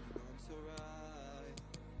wrong when you know I'm so right.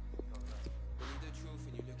 Only the truth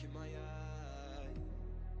when you look in my eye.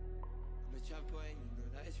 I'm a trap boy and you know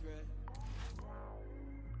that it's red.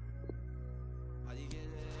 How do you get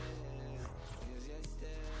there? Here's your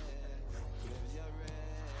stare, here's your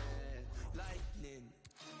red. Lightning,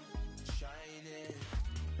 shining.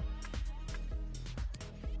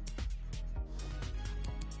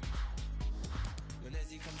 When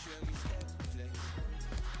as he comes through and we step, flex.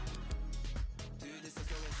 Do this as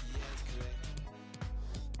long as he is correct.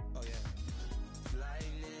 Oh yeah. It's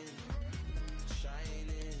lightning,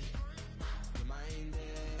 shining, reminded.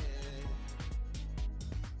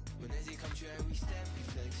 When as he comes through and we step, we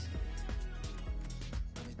flex.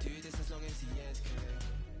 We do this as long as he is correct.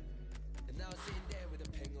 And now sitting there with a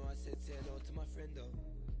pengo, I said say hello to my friend though.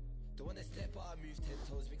 The one that step out, I move 10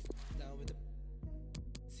 toes, mix down with the.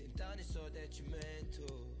 Sitting down is so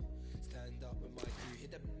detrimental. Stand up with my crew,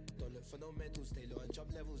 hit the. Don't look for no medals, stay low and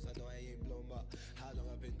jump levels. I know I ain't blown, but how long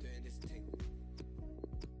I've been doing this thing?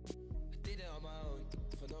 I did it on my own,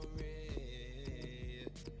 for no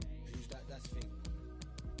reason. Who's that? That's thing.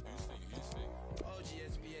 Who's thing?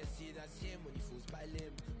 OGSBSC, that's him when he falls by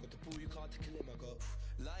limb. Got the ball, you can't kill him. I got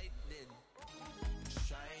lightning,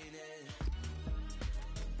 shining.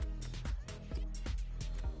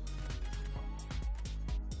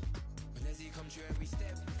 When as he comes through and we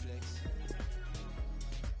step, we flex.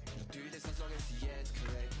 We'll do this as long as he is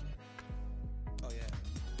correct.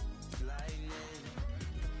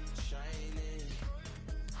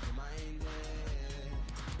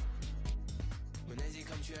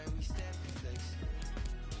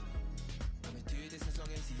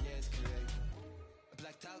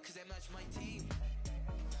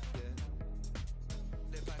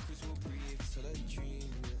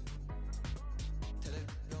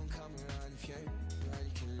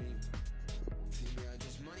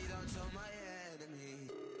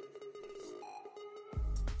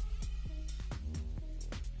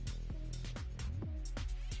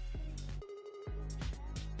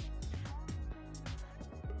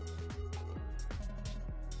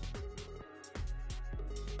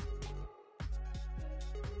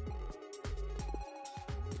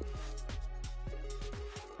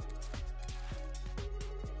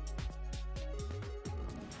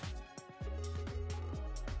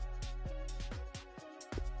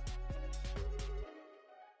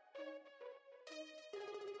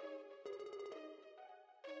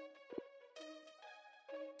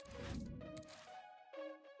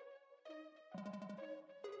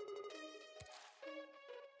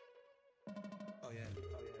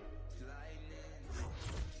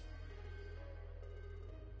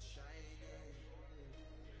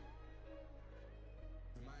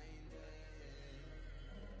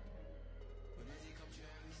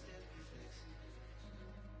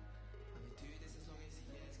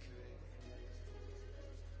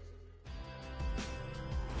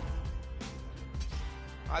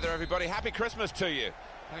 Hi there, everybody. Happy Christmas to you.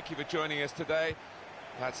 Thank you for joining us today.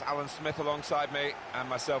 That's Alan Smith alongside me and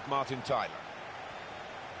myself, Martin Tyler.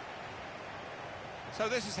 So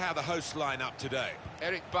this is how the hosts line up today.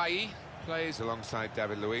 Eric Bailly plays alongside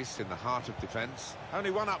David Luiz in the heart of defence.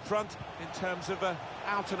 Only one up front in terms of an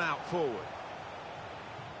out-and-out forward.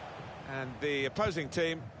 And the opposing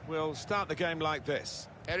team will start the game like this.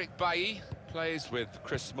 Eric Bailly plays with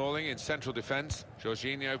Chris Smalling in central defence.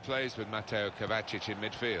 Jorginho plays with Mateo Kovacic in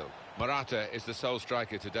midfield. Morata is the sole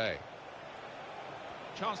striker today.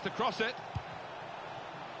 Chance to cross it.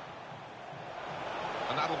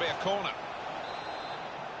 And that'll be a corner.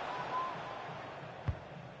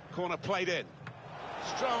 Corner played in.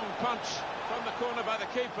 Strong punch from the corner by the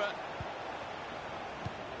keeper.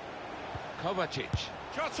 Kovacic.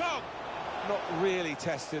 Shot on! Not really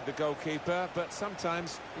tested the goalkeeper, but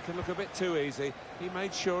sometimes it can look a bit too easy. He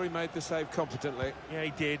made sure he made the save competently. Yeah, he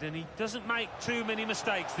did, and he doesn't make too many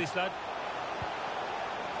mistakes, this lad.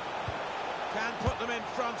 Can put them in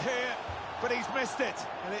front here, but he's missed it,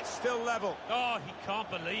 and it's still level. Oh, he can't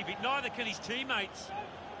believe it. Neither can his teammates.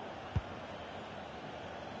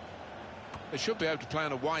 They should be able to play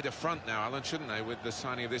on a wider front now, Alan, shouldn't they, with the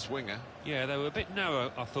signing of this winger? Yeah, they were a bit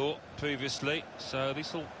narrow, I thought, previously. So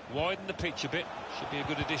this will widen the pitch a bit. Should be a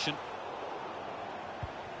good addition.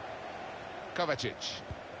 Kovacic.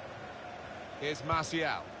 Here's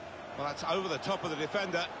Martial. Well, that's over the top of the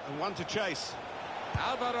defender, and one to chase.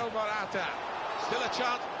 Alvaro Morata. Still a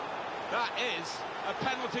chance. That is a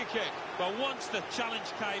penalty kick. But once the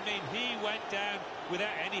challenge came in, he went down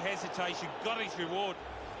without any hesitation. Got his reward.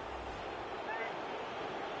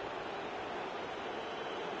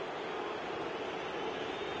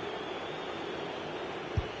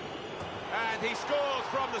 And he scores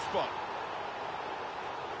from the spot.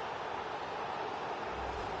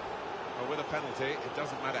 Well, with a penalty, it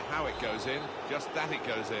doesn't matter how it goes in, just that it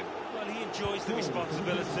goes in. Well, he enjoys the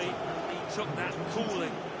responsibility. He took that coolly.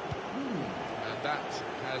 And that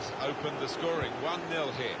has opened the scoring.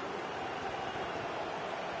 1-0 here.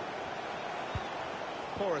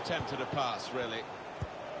 Poor attempt at a pass, really.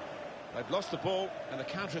 They've lost the ball, and the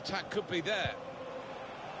counter-attack could be there.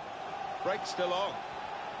 Break still on.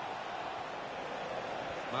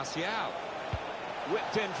 Martial.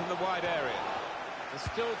 Whipped in from the wide area. There's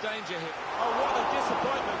still danger here. Oh, what a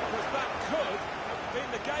disappointment, because that could have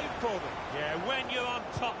been the game for them. Yeah, when you're on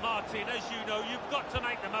top, Martin, as you know, you've got to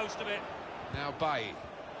make the most of it. Now Bailly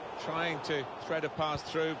trying to thread a pass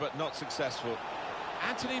through, but not successful.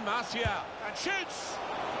 Anthony Martial. And shoots!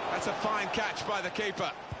 That's a fine catch by the keeper.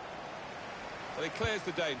 But he clears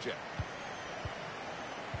the danger.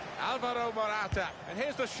 Alvaro Morata. And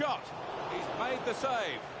here's the shot. He's made the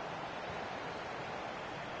save.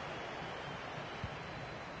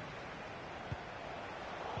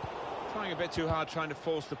 Trying a bit too hard, trying to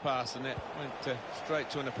force the pass, and it went straight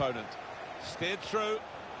to an opponent. Steered through.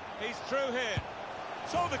 He's through here.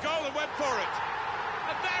 Saw the goal and went for it.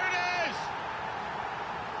 And there it is!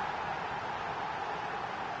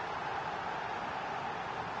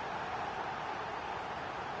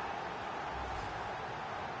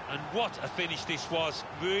 And what a finish this was.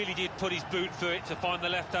 Really did put his boot through it to find the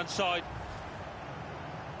left-hand side.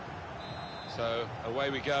 So away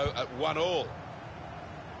we go at 1-1.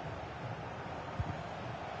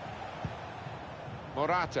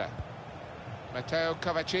 Morata. Mateo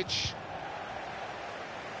Kovacic.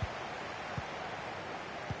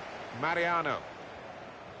 Mariano.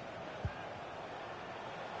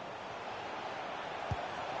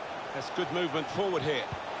 That's good movement forward here.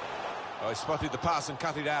 Oh, he spotted the pass and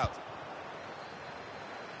cut it out.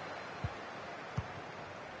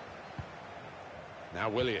 Now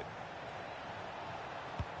Willian.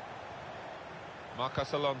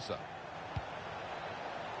 Marcos Alonso.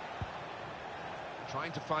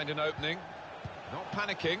 Trying to find an opening. Not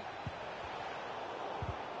panicking.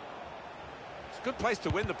 It's a good place to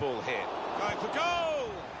win the ball here. Going for goal!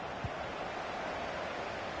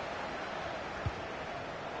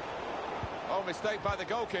 Oh, mistake by the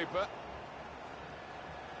goalkeeper.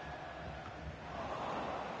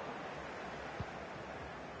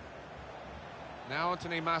 Now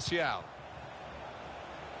Anthony Martial.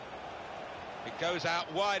 It goes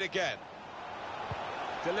out wide again.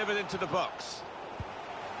 Delivered into the box.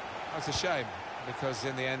 That's a shame, because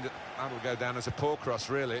in the end, that'll go down as a poor cross,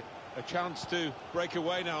 really. A chance to break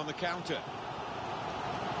away now on the counter.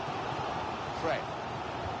 Fred.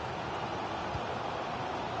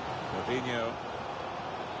 Fabinho.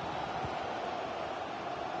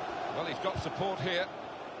 Well, he's got support here.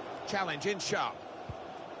 Challenge in sharp.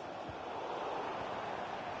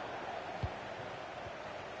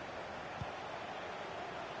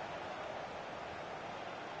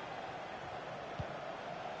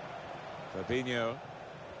 Fabinho.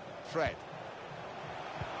 Fred.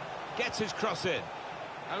 Gets his cross in.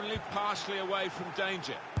 Only partially away from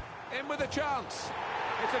danger. In with a chance.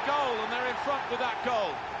 It's a goal, and they're in front with that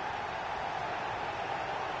goal.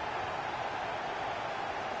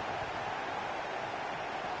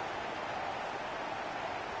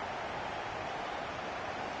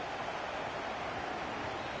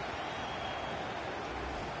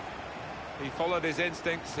 He followed his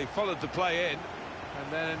instincts, he followed the play in,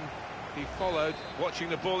 and then he followed watching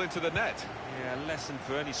the ball into the net. Yeah, a lesson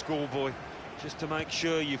for any schoolboy, just to make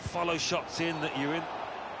sure you follow shots in that you're in.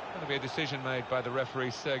 Going to be a decision made by the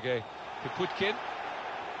referee, Sergei Kaputkin.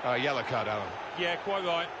 Yellow card, Alan. Yeah, quite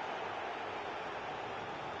right.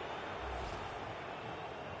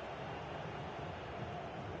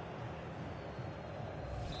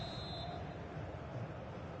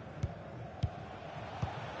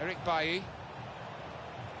 Eric Bailly.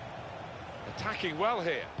 Attacking well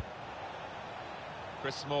here.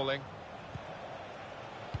 Chris Smalling.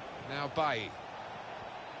 Now Bailly.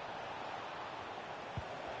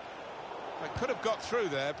 They could have got through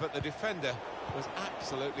there, but the defender was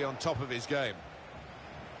absolutely on top of his game.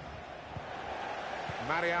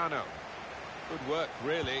 Mariano. Good work,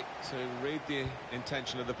 really, to read the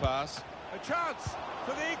intention of the pass. A chance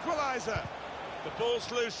for the equaliser. The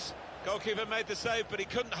ball's loose. Goalkeeper made the save, but he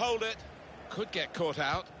couldn't hold it. Could get caught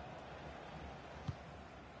out.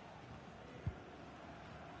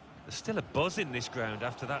 There's still a buzz in this ground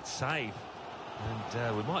after that save.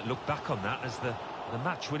 And we might look back on that as the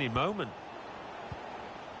match-winning moment.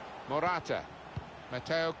 Morata.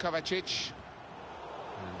 Mateo Kovacic.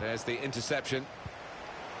 And there's the interception.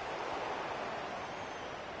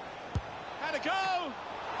 Had a go!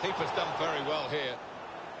 Keeper's done very well here.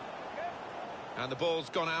 And the ball's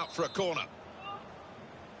gone out for a corner.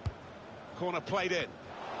 Corner played in.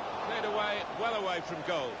 Cleared away, well away from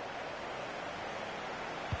goal.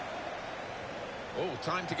 Oh,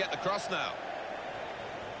 time to get the cross now.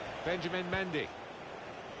 Benjamin Mendy.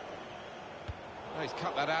 Oh, he's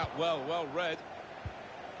cut that out well read.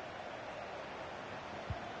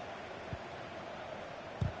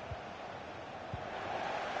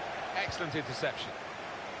 Excellent interception.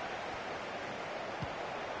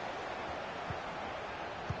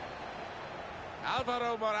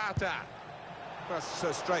 Alvaro Morata.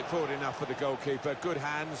 That's straightforward enough for the goalkeeper. Good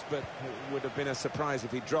hands, but it would have been a surprise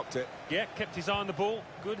if he dropped it. Yeah, kept his eye on the ball.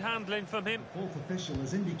 Good handling from him. The fourth official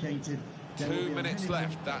has indicated 2 minutes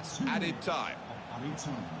left. That's added time. Added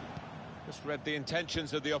time. Just read the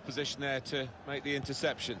intentions of the opposition there to make the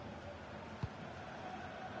interception.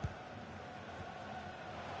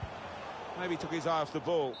 Maybe took his eye off the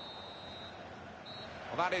ball.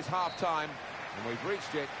 Well, that is half-time, and we've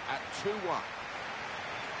reached it at 2-1.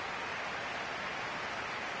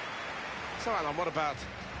 So, Alan, what about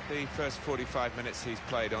the first 45 minutes he's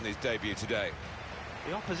played on his debut today?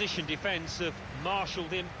 The opposition defence have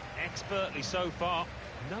marshalled him expertly so far.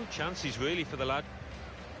 No chances, really, for the lad.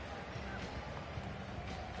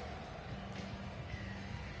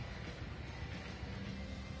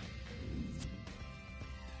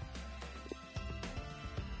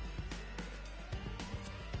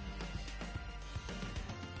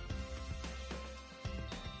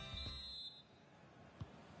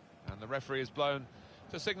 The referee has blown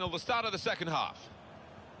to signal the start of the second half.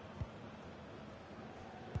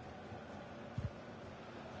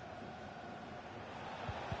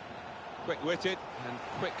 Quick-witted and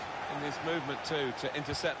quick in his movement too to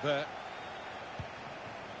intercept there.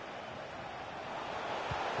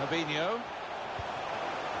 Fabinho.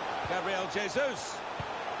 Gabriel Jesus.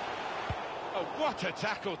 Oh, what a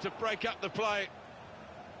tackle to break up the play.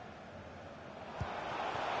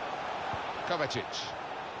 Kovacic.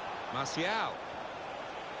 Martial.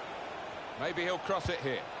 Maybe he'll cross it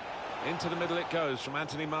here. Into the middle it goes from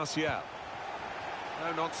Anthony Martial.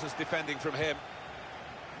 No nonsense defending from him.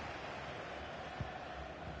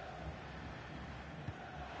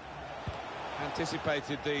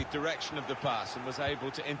 Anticipated the direction of the pass and was able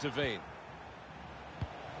to intervene.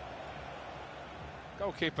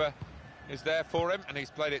 Goalkeeper is there for him, and he's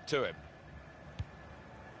played it to him.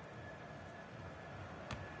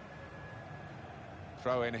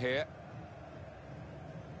 Throw in here.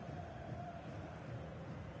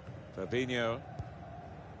 Fabinho.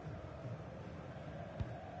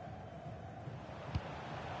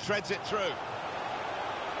 Treads it through.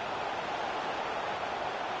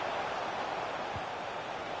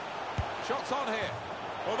 Shots on here.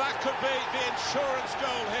 Well, that could be the insurance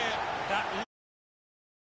goal here. That